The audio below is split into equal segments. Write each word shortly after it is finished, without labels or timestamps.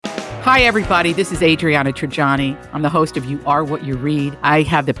Hi, everybody. This is Adriana Trajani. I'm the host of You Are What You Read. I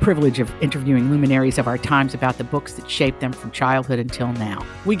have the privilege of interviewing luminaries of our times about the books that shaped them from childhood until now.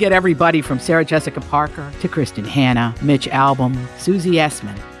 We get everybody from Sarah Jessica Parker to Kristen Hanna, Mitch Albom, Susie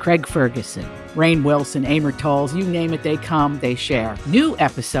Essman, Craig Ferguson, Rainn Wilson, Amor Tolls, you name it, they come, they share. New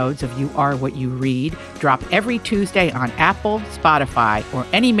episodes of You Are What You Read drop every Tuesday on Apple, Spotify, or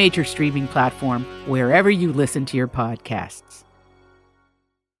any major streaming platform wherever you listen to your podcasts.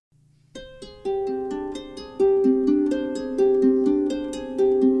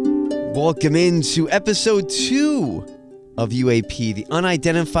 Welcome into episode 2 of UAP, the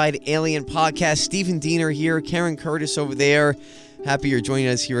Unidentified Alien Podcast. Stephen Diener here, Karen Curtis over there. Happy you're joining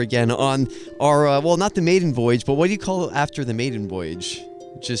us here again on our, not the maiden voyage, but what do you call it after the maiden voyage?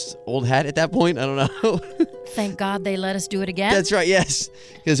 Just old hat at that point? I don't know. Thank God they let us do it again. That's right, yes.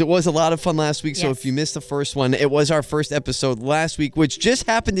 Because it was a lot of fun last week. So Yes. if you missed the first one, it was our first episode last week, which just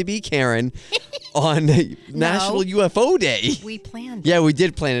happened to be, Karen, on National UFO Day. We planned. Yeah, we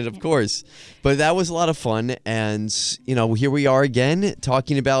did plan it, of course. But that was a lot of fun. And, here we are again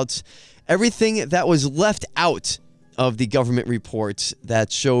talking about everything that was left out of the government report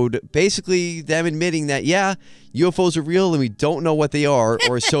that showed basically them admitting that, yeah, UFOs are real and we don't know what they are,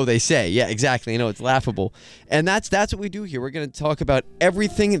 or so they say. Yeah, exactly. I know, it's laughable. And that's what we do here. We're going to talk about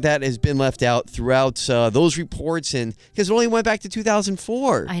everything that has been left out throughout those reports, and because it only went back to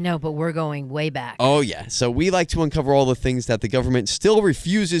 2004. I know, but we're going way back. Oh, yeah. So we like to uncover all the things that the government still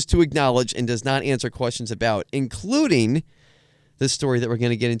refuses to acknowledge and does not answer questions about, including the story that we're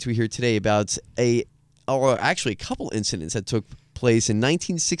going to get into here today about actually a couple incidents that took place in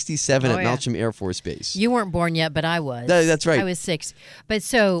 1967 at Malmstrom Air Force Base. You weren't born yet, but I was. That's right. I was 6. But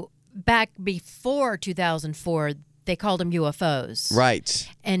so back before 2004, they called them UFOs. Right.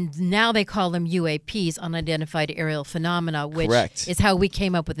 And now they call them UAPs, Unidentified Aerial Phenomena, which Correct. is how we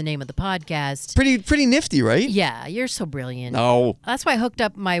came up with the name of the podcast. Pretty nifty, right? Yeah, you're so brilliant. Oh. That's why I hooked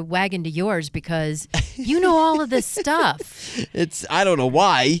up my wagon to yours, because you know all of this stuff. I don't know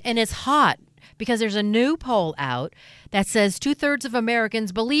why. And it's hot. Because there's a new poll out that says 2/3 of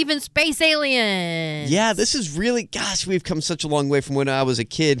Americans believe in space aliens. Yeah, this is really, gosh, we've come such a long way from when I was a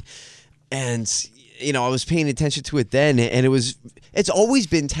kid. And, I was paying attention to it then. And it's always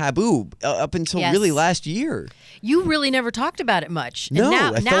been taboo up until Yes. really last year. You really never talked about it much. And No,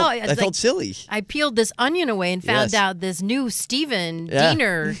 now I felt silly. I peeled this onion away and found Yes. out this new Stephen Yeah.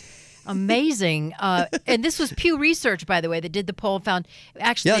 Diener. Amazing. And this was Pew Research, by the way, that did the poll. Found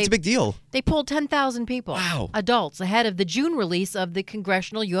actually, Yeah, it's a big deal. They polled 10,000 people, Wow. adults, ahead of the June release of the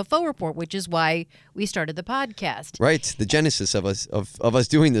Congressional UFO Report, which is why we started the podcast. Right, the genesis of us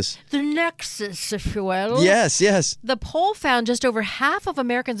doing this. The nexus, if you will. Yes. The poll found just over half of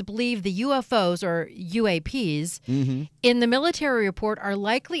Americans believe the UFOs, or UAPs, in the military report are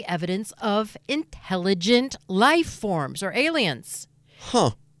likely evidence of intelligent life forms or aliens.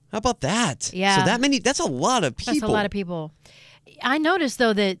 Huh. How about that? Yeah. So that's a lot of people. That's a lot of people. I noticed,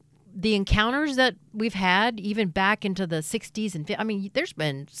 though, that the encounters that we've had, even back into the 60s and there's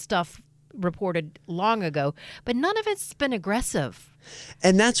been stuff reported long ago, but none of it's been aggressive.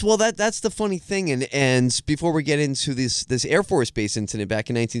 And that's the funny thing. And before we get into this Air Force Base incident back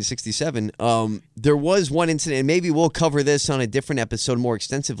in 1967, there was one incident, and maybe we'll cover this on a different episode more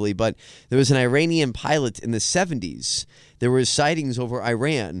extensively, but there was an Iranian pilot in the 70s. There were sightings over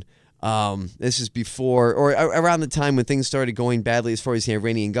Iran. This is before, or around the time when things started going badly as far as the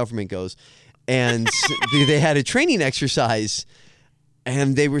Iranian government goes. And they had a training exercise,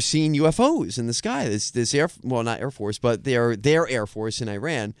 and they were seeing UFOs in the sky. This not Air Force, but their Air Force in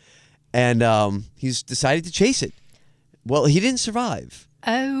Iran. And he's decided to chase it. Well, he didn't survive.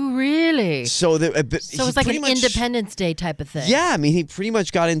 Oh, really? So it's like an Independence Day type of thing. Yeah, he pretty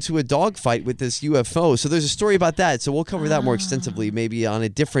much got into a dogfight with this UFO. So there's a story about that. So we'll cover that more extensively, maybe on a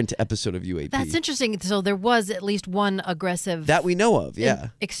different episode of UAP. That's interesting. So there was at least one aggressive that we know of, yeah.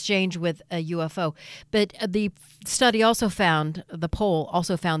 exchange with a UFO. But the study also found, the poll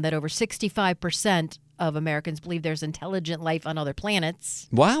also found that over 65% of Americans believe there's intelligent life on other planets.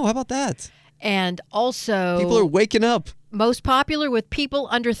 Wow, how about that? And also, people are waking up. Most popular with people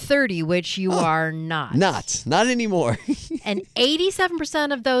under 30, which you are not. Not anymore. And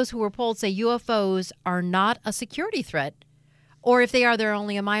 87% of those who were polled say UFOs are not a security threat, or if they are, they're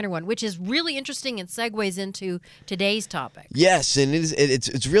only a minor one, which is really interesting and segues into today's topic. Yes, and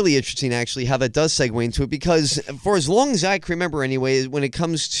it's really interesting, actually, how that does segue into it, because for as long as I can remember anyway, when it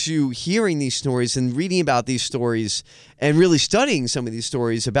comes to hearing these stories and reading about these stories and really studying some of these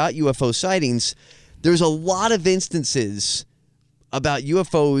stories about UFO sightings, there's a lot of instances about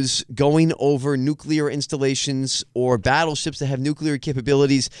UFOs going over nuclear installations or battleships that have nuclear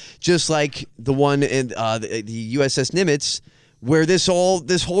capabilities, just like the one in the USS Nimitz, where this whole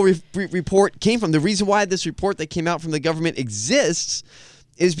report came from. The reason why this report that came out from the government exists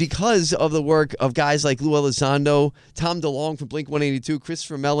is because of the work of guys like Lou Elizondo, Tom DeLonge from Blink-182,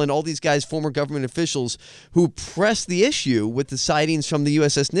 Christopher Mellon, all these guys, former government officials, who pressed the issue with the sightings from the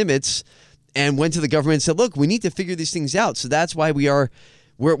USS Nimitz and went to the government and said, look, we need to figure these things out. So that's why we are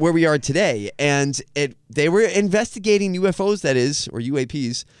where we are today. And they were investigating UFOs, that is, or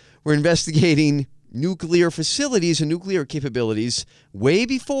UAPs, were investigating nuclear facilities and nuclear capabilities way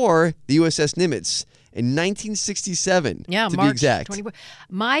before the USS Nimitz. In 1967, yeah, to March be exact. 24.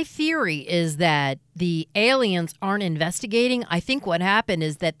 My theory is that the aliens aren't investigating. I think what happened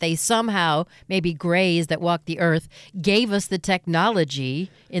is that they somehow, maybe Greys that walk the earth, gave us the technology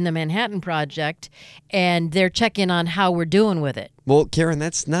in the Manhattan Project, and they're checking on how we're doing with it. Well, Karen,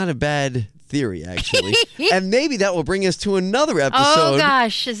 that's not a bad theory, actually. And maybe that will bring us to another episode. Oh,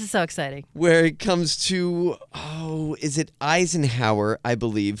 gosh, this is so exciting. Where it comes to, is it Eisenhower, I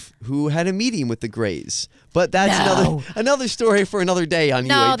believe, who had a meeting with the Greys. But that's another story for another day on UAP.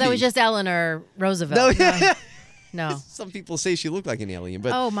 No, that was just Eleanor Roosevelt. No. Some people say she looked like an alien,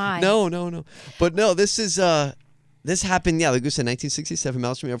 but oh my. No. But no, this is this happened, like we said, 1967,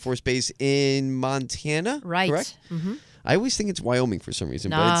 Malmstrom Air Force Base in Montana. Right. Correct? Mm-hmm. I always think it's Wyoming for some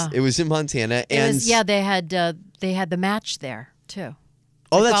reason, Nah. but it was in Montana. They had the match there too.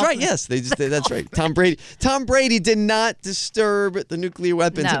 Oh, that's right. Yes, that's right. Tom Brady did not disturb the nuclear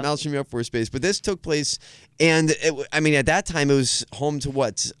weapons at Malmstrom Air Force Base, but this took place, and at that time it was home to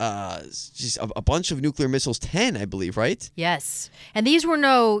what? Just a bunch of nuclear missiles, 10, I believe, right? Yes, and these were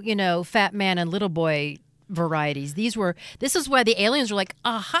no, fat man and little boy varieties. This is why the aliens were like,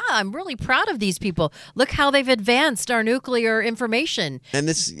 aha, I'm really proud of these people. Look how they've advanced our nuclear information. And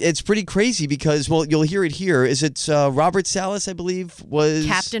it's pretty crazy because, well, you'll hear it here. Is it Robert Salas, I believe, was...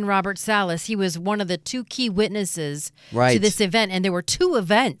 Captain Robert Salas. He was one of the two key witnesses to this event, and there were two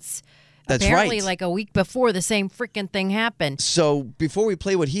events. That's apparently, right. like a week before, the same freaking thing happened. So before we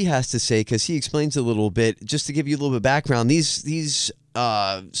play what he has to say, because he explains a little bit, just to give you a little bit of background, these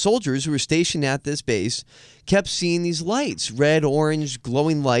soldiers who were stationed at this base kept seeing these lights, red, orange,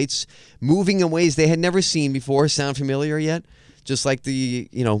 glowing lights, moving in ways they had never seen before. Sound familiar yet? Just like the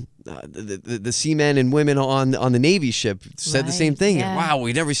seamen and women on the Navy ship said the same thing. Yeah. Wow,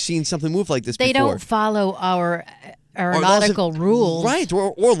 we've never seen something move like this They before. don't follow our aeronautical rules. Right,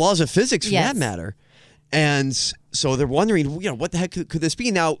 or laws of physics for Yes. that matter. And so they're wondering, what the heck could this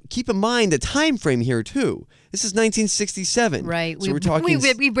be? Now, keep in mind the time frame here, too. This is 1967. Right. So we're talking...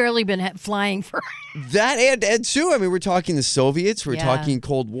 We've barely been flying for... That and too, we're talking the Soviets. We're talking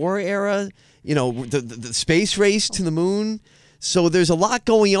Cold War era, the space race to the moon. So there's a lot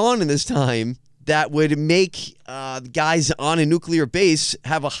going on in this time that would make guys on a nuclear base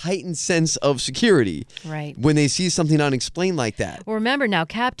have a heightened sense of security when they see something unexplained like that. Well, remember now,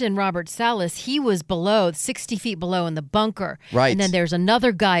 Captain Robert Salas, he was below, 60 feet below in the bunker. Right. And then there's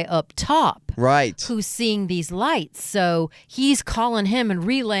another guy up top. Right. Who's seeing these lights. So he's calling him and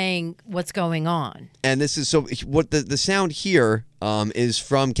relaying what's going on. And this is what the sound here is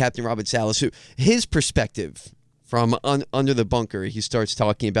from Captain Robert Salas, his perspective from under the bunker. He starts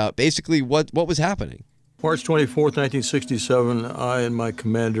talking about basically what was happening. March 24th, 1967, I and my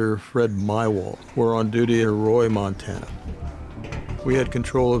commander, Fred Mywalt, were on duty at Roy, Montana. We had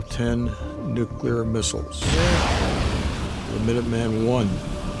control of 10 nuclear missiles. The Minuteman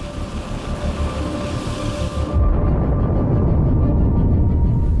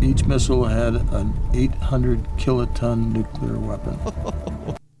I. Each missile had an 800 kiloton nuclear weapon.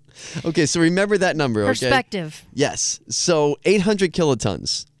 Okay, so remember that number, okay? Perspective. Yes. So 800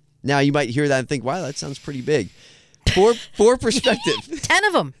 kilotons. Now, you might hear that and think, wow, that sounds pretty big. For perspective. 10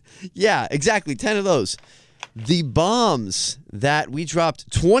 of them. Yeah, exactly. 10 of those. The bombs that we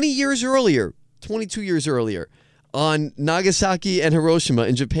dropped 22 years earlier, on Nagasaki and Hiroshima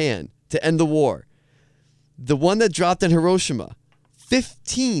in Japan to end the war. The one that dropped in Hiroshima,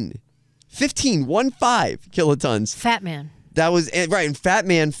 15 kilotons. Fat man. That was right, and Fat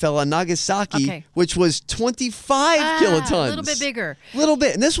Man fell on Nagasaki, which was 25 kilotons. A little bit bigger. Little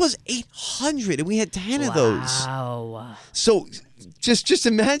bit, and this was 800, and we had 10 of those. Wow. So, just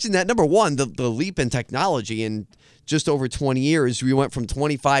imagine that. Number one, the leap in technology in just over 20 years, we went from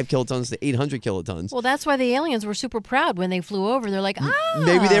 25 kilotons to 800 kilotons. Well, that's why the aliens were super proud when they flew over. They're like,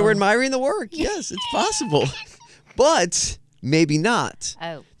 Maybe they were admiring the work. Yes, it's possible, but maybe not.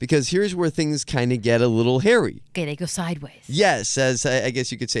 Oh. Because here's where things kind of get a little hairy. Okay, they go sideways. Yes, as I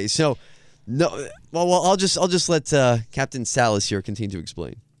guess you could say. So No, well, I'll just let Captain Salas here continue to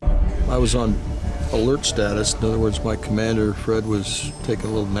explain. I was on alert status. In other words, my commander, Fred, was taking a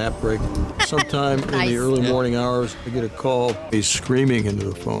little nap break. Sometime in the early morning hours, I get a call. He's screaming into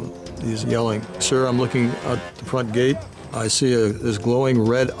the phone. He's yelling, "Sir, I'm looking out the front gate. I see this glowing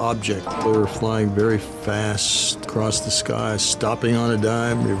red object. They're flying very fast across the sky, stopping on a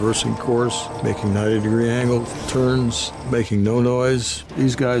dime, reversing course, making 90-degree angle turns, making no noise."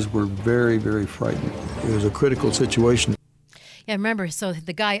 These guys were very, very frightened. It was a critical situation. Yeah, remember, so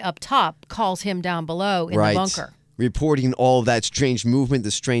the guy up top calls him down below in the bunker. Reporting all of that strange movement,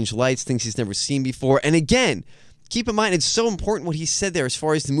 the strange lights, things he's never seen before. And again, keep in mind, it's so important what he said there as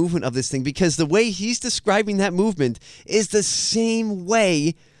far as the movement of this thing, because the way he's describing that movement is the same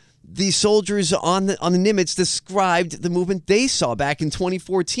way the soldiers on the Nimitz described the movement they saw back in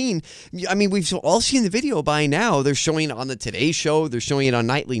 2014. I mean, we've all seen the video by now. They're showing it on the Today Show. They're showing it on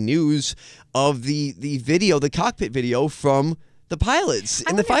Nightly News of the video, the cockpit video from the pilots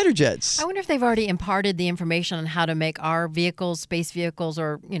in the fighter jets. I wonder if they've already imparted the information on how to make our vehicles, space vehicles,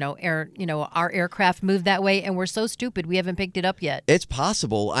 or our aircraft move that way, and we're so stupid we haven't picked it up yet. It's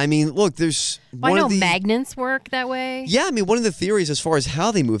possible. I mean, look, there's I know magnets work that way. Yeah, I mean, one of the theories as far as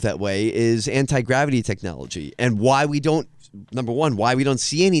how they move that way is anti-gravity technology, and why we don't. Number one, why we don't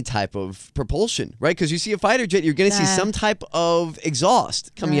see any type of propulsion, right? Because you see a fighter jet, you're going to see some type of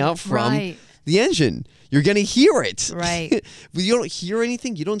exhaust coming out from the engine. You're going to hear it. Right. But you don't hear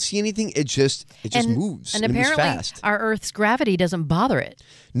anything. You don't see anything. It just moves. And it moves apparently fast. Our Earth's gravity doesn't bother it.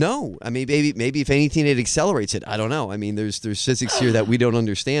 No. I mean, maybe if anything, it accelerates it. I don't know. I mean, there's physics here that we don't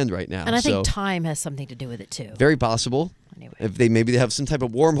understand right now. And I think time has something to do with it, too. Very possible. Anyway. If maybe they have some type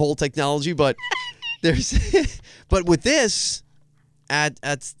of wormhole technology, but but with this, at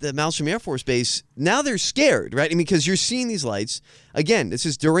the Malmstrom Air Force Base, now they're scared, right? I mean, because you're seeing these lights. Again, this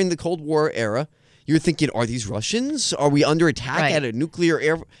is during the Cold War era. You're thinking, are these Russians? Are we under attack at a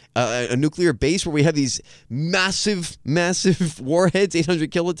nuclear base where we have these massive warheads,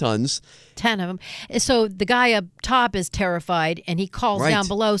 800 kilotons? 10 of them. So the guy up top is terrified, and he calls down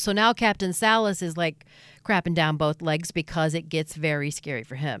below. So now Captain Salas is like crapping down both legs because it gets very scary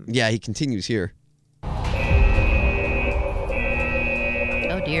for him. Yeah, he continues here. Oh,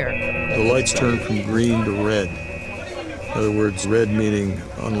 dear. The lights turn from green to red. In other words, red meaning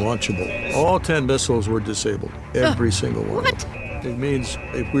unlaunchable. All 10 missiles were disabled, every single one. What? It means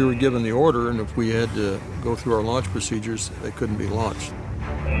if we were given the order and if we had to go through our launch procedures, they couldn't be launched.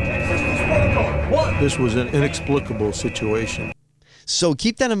 This was an inexplicable situation. So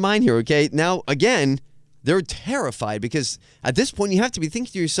keep that in mind here, okay? Now, again, they're terrified because at this point you have to be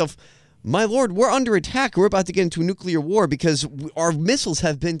thinking to yourself, my Lord, we're under attack. We're about to get into a nuclear war because our missiles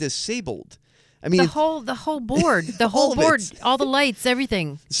have been disabled. I mean, the whole board, all the lights,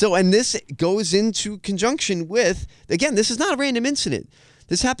 everything. So, and this goes into conjunction with, again, this is not a random incident.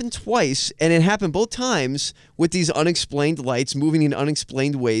 This happened twice, and it happened both times with these unexplained lights moving in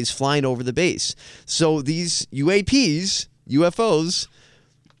unexplained ways, flying over the base. So these UFOs,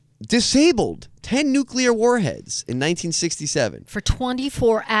 disabled 10 nuclear warheads in 1967. For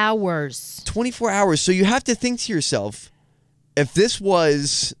 24 hours. 24 hours. So you have to think to yourself, if this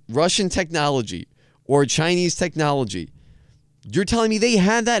was Russian technology or Chinese technology, you're telling me they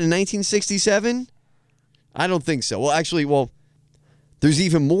had that in 1967? I don't think so. Well, actually, there's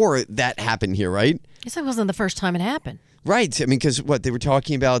even more that happened here, right? I guess that wasn't the first time it happened. Right. I mean, because they were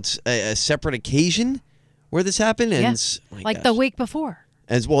talking about a separate occasion where this happened? And the week before.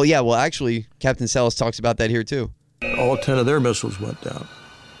 As well, yeah. Well, actually, Captain Salas talks about that here, too. All 10 of their missiles went down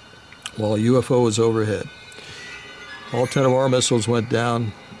while a UFO was overhead. All 10 of our missiles went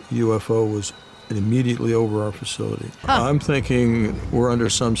down. UFO was immediately over our facility. I'm thinking we're under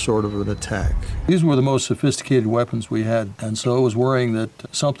some sort of an attack. These were the most sophisticated weapons we had, and so I was worrying that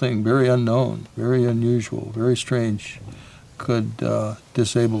something very unknown, very unusual, very strange could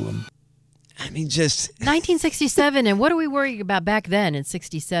disable them. I mean, just 1967, and what are we worrying about back then in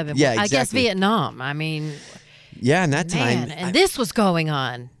 67? Yeah, exactly. I guess Vietnam. I mean, yeah, in that time, and this was going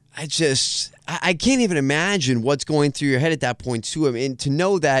on. I can't even imagine what's going through your head at that point, too. I mean, to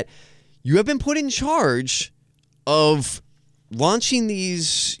know that you have been put in charge of launching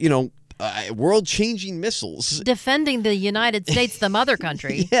these, world-changing missiles. Defending the United States, the mother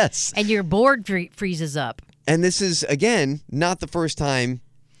country. Yes. And your board freezes up. And this is, again, not the first time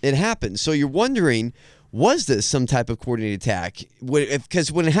it happened. So you're wondering, was this some type of coordinated attack?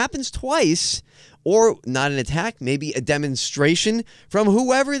 Because when it happens twice, or not an attack, maybe a demonstration from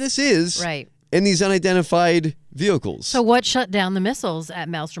whoever this is in these unidentified vehicles. So what shut down the missiles at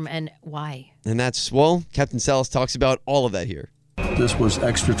Malmstrom and why? And that's, Captain Salas talks about all of that here. The this was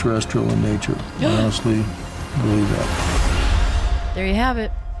extraterrestrial in nature. I honestly believe that. There you have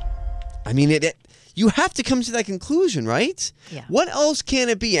it. I mean, you have to come to that conclusion, right? Yeah. What else can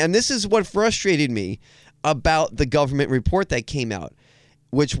it be? And this is what frustrated me about the government report that came out,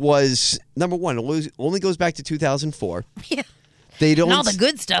 which was, number one, it only goes back to 2004. Yeah. They don't. And all the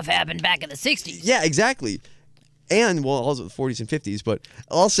good stuff happened back in the 60s. Yeah, exactly. And, well, also the 40s and 50s, but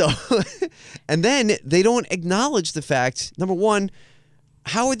also, and then they don't acknowledge the fact, number one,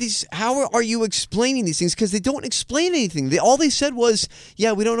 how are you explaining these things? Because they don't explain anything. All they said was,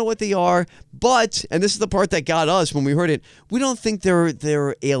 yeah, we don't know what they are, but, and this is the part that got us when we heard it, we don't think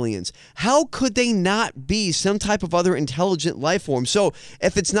they're aliens. How could they not be some type of other intelligent life form? So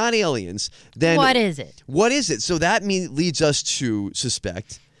if it's not aliens, then What is it? What is it? So that leads us to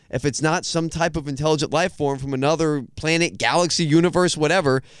suspect, if it's not some type of intelligent life form from another planet, galaxy, universe,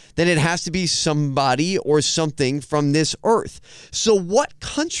 whatever, then it has to be somebody or something from this Earth. So what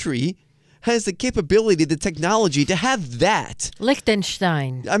country has the capability, the technology to have that?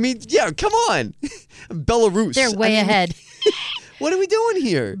 Liechtenstein. I mean, yeah, come on. Belarus. They're way ahead. What are we doing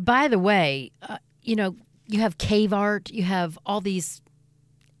here? By the way, you have cave art. You have all these,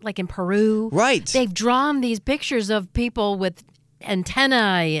 like in Peru. Right. They've drawn these pictures of people with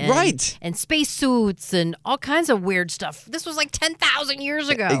antennae and spacesuits and all kinds of weird stuff. This was like 10,000 years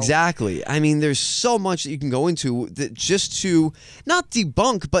ago. Exactly. I mean, there's so much that you can go into that just to not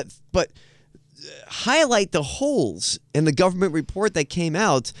debunk, but highlight the holes in the government report that came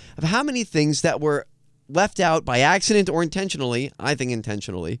out of how many things that were left out by accident or intentionally, I think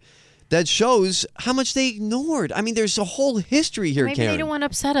intentionally, that shows how much they ignored. I mean, there's a whole history here, Maybe Karen. they don't want to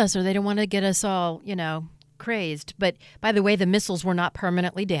upset us, or they don't want to get us all, crazed. But by the way, the missiles were not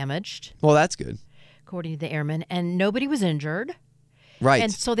permanently damaged, Well, that's good. according to the airmen, and nobody was injured. Right.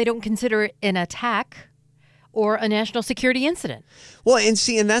 And so they don't consider it an attack or a national security incident. Well, and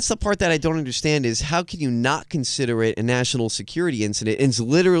that's the part that I don't understand is how can you not consider it a national security incident? It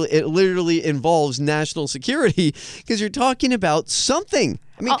literally involves national security because you're talking about something.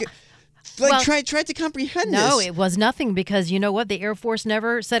 I mean, try to comprehend this. No, it was nothing because you know what? The Air Force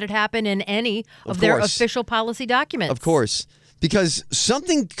never said it happened in any of their official policy documents. Of course. Because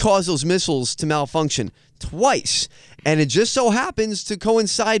something caused those missiles to malfunction twice. And it just so happens to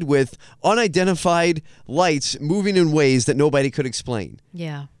coincide with unidentified lights moving in ways that nobody could explain.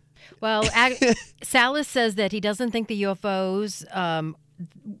 Yeah. Well, Salas says that he doesn't think the UFOs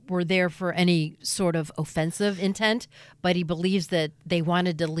were there for any sort of offensive intent, but he believes that they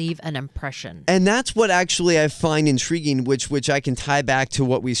wanted to leave an impression. And that's what actually I find intriguing, which I can tie back to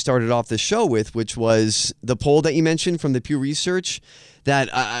what we started off the show with, which was the poll that you mentioned from the Pew Research,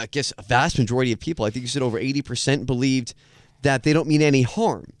 that I guess a vast majority of people, I think you said over 80%, believed that they don't mean any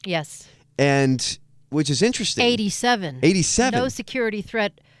harm. Yes. And which is interesting. 87. No security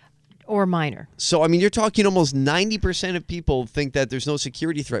threat or minor. So, I mean, you're talking almost 90% of people think that there's no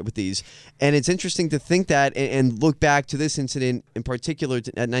security threat with these. And it's interesting to think that and look back to this incident in particular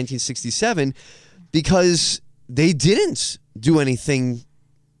at 1967 because they didn't do anything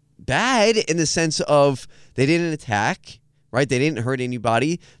bad in the sense of they didn't attack, right? They didn't hurt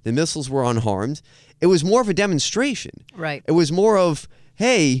anybody. The missiles were unharmed. It was more of a demonstration. Right. It was more of,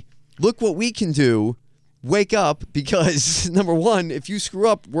 hey, look what we can do. Wake up, because number one, if you screw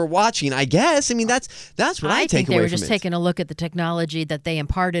up, we're watching. I guess. I mean, that's what I take away from it. I think they were just taking a look at the technology that they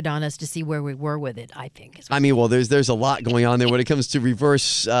imparted on us to see where we were with it. I think. I mean, well, there's a lot going on there when it comes to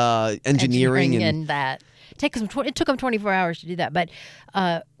reverse engineering and that. It took them 24 hours to do that, but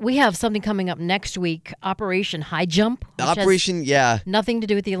we have something coming up next week. Operation High Jump. Nothing to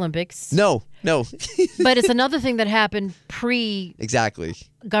do with the Olympics. No. But it's another thing that happened exactly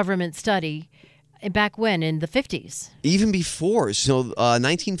government study. Back when, in the 50s? Even before. So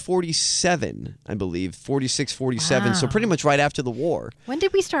 1947, I believe. 46, 47. Wow. So pretty much right after the war. When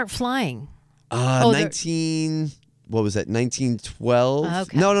did we start flying? What was that, 1912?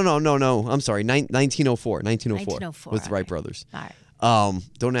 Okay. No. I'm sorry, 1904. 1904 with the Wright brothers. All right.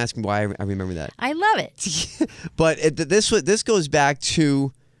 Don't ask me why I remember that. I love it. But this goes back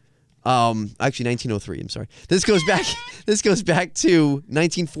to... actually 1903, I'm sorry. This goes back to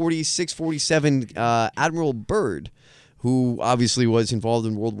 1946, 47, Admiral Byrd, who obviously was involved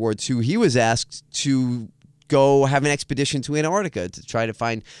in World War II. He was asked to go have an expedition to Antarctica to try to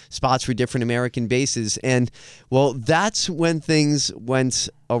find spots for different American bases. And, well, that's when things went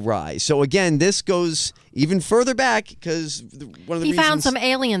awry. So, again, this goes even further back because one of the reasons... He found some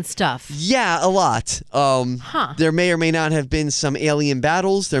alien stuff. Yeah, a lot. There may or may not have been some alien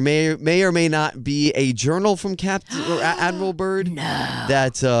battles. There may or may not be a journal from Captain Admiral Byrd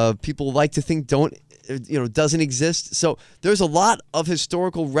that people like to think don't doesn't exist. So there's a lot of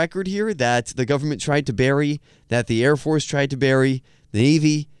historical record here that the government tried to bury, that the Air Force tried to bury, the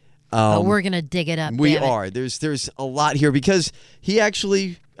Navy. But we're going to dig it up. We are. There's a lot here because he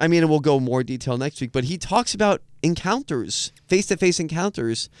actually, and we'll go more detail next week, but he talks about encounters, face-to-face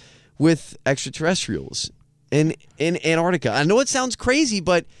encounters with extraterrestrials in Antarctica. I know it sounds crazy,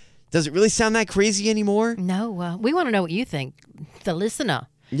 but does it really sound that crazy anymore? No. We want to know what you think, the listener.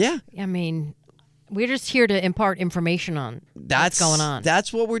 Yeah. We're just here to impart information on what's going on.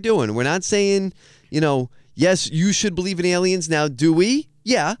 That's what we're doing. We're not saying, yes, you should believe in aliens. Now, do we?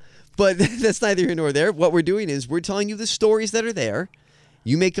 Yeah. But that's neither here nor there. What we're doing is we're telling you the stories that are there.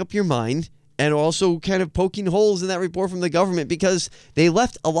 You make up your mind, and also kind of poking holes in that report from the government because they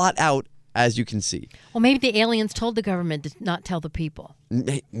left a lot out, as you can see. Well, maybe the aliens told the government to not tell the people.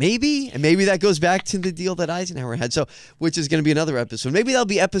 Maybe. And maybe that goes back to the deal that Eisenhower had, which is going to be another episode. Maybe that'll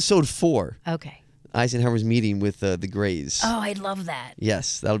be episode 4. Okay. Eisenhower's meeting with the Greys. Oh, I'd love that.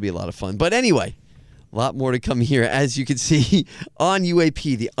 Yes, that'll be a lot of fun. But anyway, a lot more to come here, as you can see, on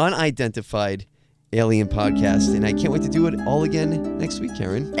UAP, the Unidentified Alien Podcast. And I can't wait to do it all again next week,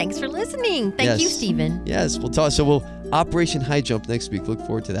 Karen. Thanks for listening. Thank you, Stephen. Yes, we'll talk. So we'll Operation High Jump next week. Look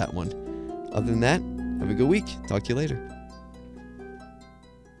forward to that one. Other than that, have a good week. Talk to you later.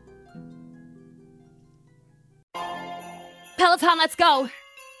 Peloton, let's go.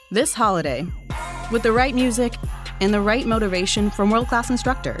 This holiday, with the right music and the right motivation from world-class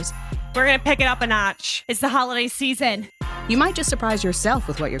instructors, We're going to pick it up a notch. It's the holiday season. you might just surprise yourself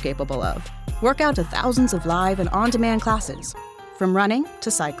with what you're capable of. Work out to thousands of live and on-demand classes, from running to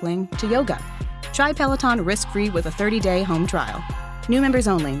cycling to yoga. Try Peloton risk-free with a 30-day home trial. New members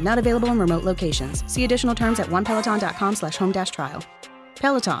only, not available in remote locations. See additional terms at onepeloton.com/home-trial.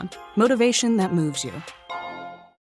 Peloton, motivation that moves you.